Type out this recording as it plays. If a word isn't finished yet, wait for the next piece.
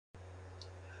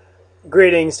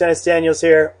Greetings, Dennis Daniels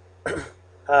here.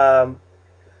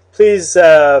 Please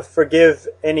forgive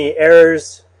any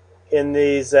errors in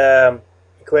these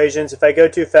equations. If I go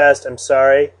too fast, I'm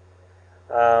sorry.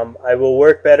 I will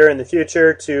work better in the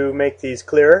future to make these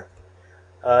clearer.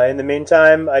 In the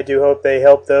meantime, I do hope they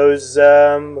help those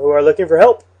who are looking for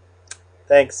help.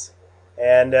 Thanks.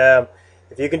 And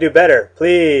if you can do better,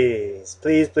 please,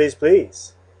 please, please,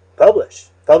 please, publish.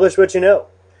 Publish what you know.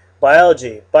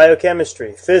 Biology,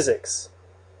 biochemistry, physics,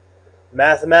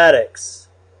 mathematics,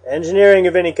 engineering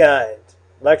of any kind,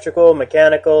 electrical,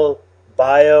 mechanical,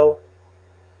 bio.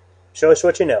 Show us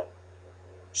what you know.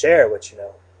 Share what you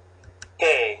know.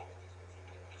 Okay.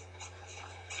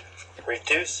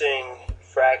 Reducing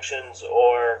fractions,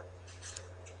 or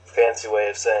fancy way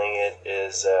of saying it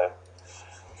is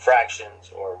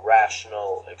fractions or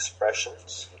rational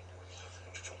expressions.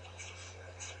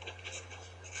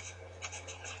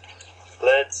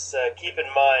 Let's keep in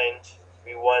mind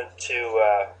we want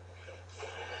to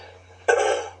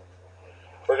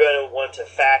we're going to want to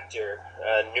factor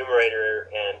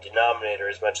numerator and denominator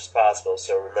as much as possible.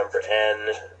 So remember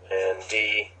n and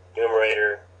d,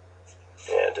 numerator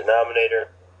and denominator.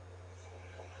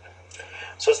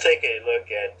 So let's take a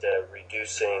look at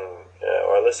reducing,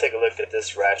 or let's take a look at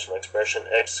this rational expression: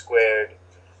 x squared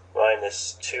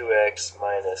minus 2x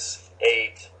minus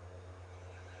 8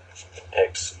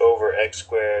 x over x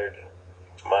squared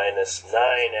minus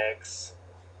 9x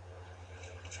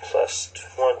plus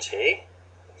 20.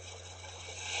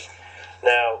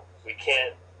 Now we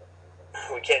can't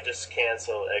just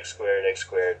cancel x squared.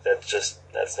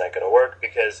 That's not going to work,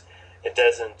 because it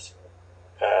doesn't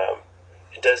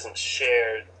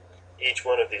share, each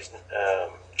one of these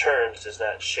terms does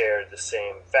not share the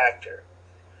same factor.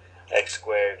 X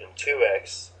squared and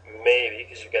 2x maybe,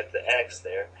 because you've got the x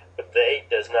there, but the 8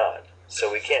 does not.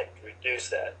 So we can't reduce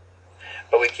that.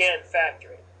 But we can factor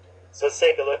it. So let's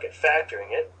take a look at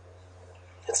factoring it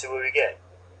and see what we get.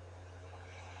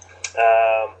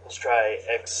 Let's try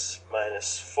x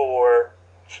minus 4,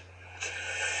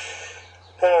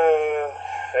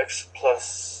 x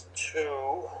plus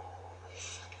 2,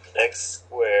 x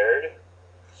squared.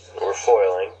 We're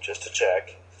foiling, just to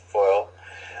check. Foil.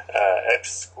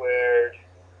 X squared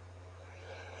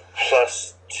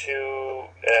plus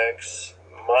 2x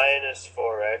minus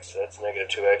 4x, that's negative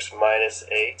 2x, minus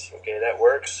 8. Okay, that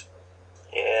works.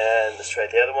 And let's try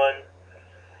the other one.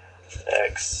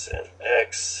 X and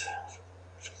x.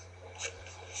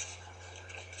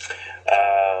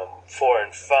 4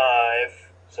 and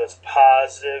 5. So it's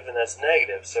positive and that's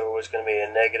negative. So it's going to be a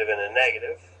negative and a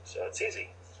negative. So it's easy.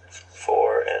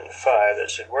 4 and 5,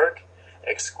 that should work.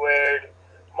 X squared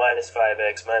minus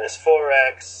 5x minus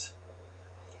 4x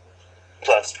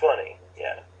plus 20.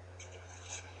 Yeah.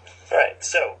 Alright,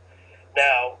 so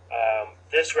now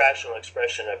this rational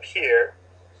expression up here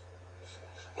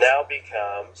now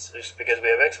becomes, just because we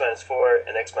have x minus 4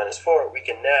 and x minus 4, we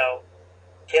can now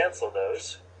cancel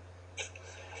those,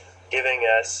 giving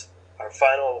us our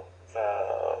final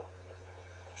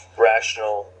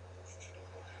rational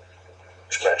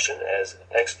expression as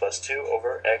x plus 2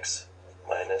 over x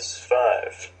minus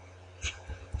 5.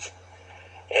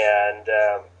 And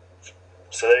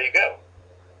so there you go.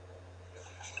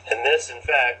 And this, in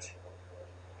fact,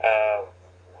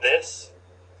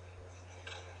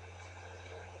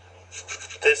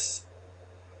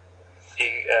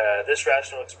 this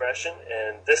rational expression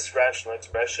and this rational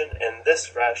expression and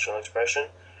this rational expression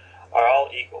are all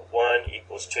equal. 1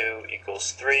 equals 2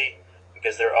 equals 3,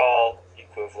 because they're all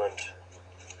equivalent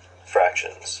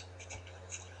fractions.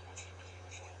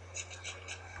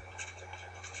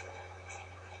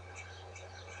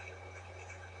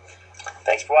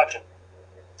 Thanks for watching.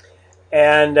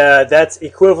 And that's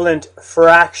equivalent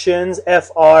fractions, Fractions.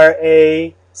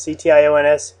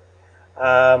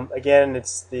 Again,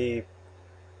 it's the,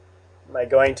 am I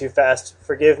going too fast?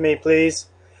 Forgive me, please.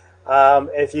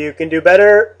 If you can do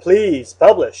better, please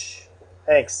publish.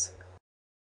 Thanks.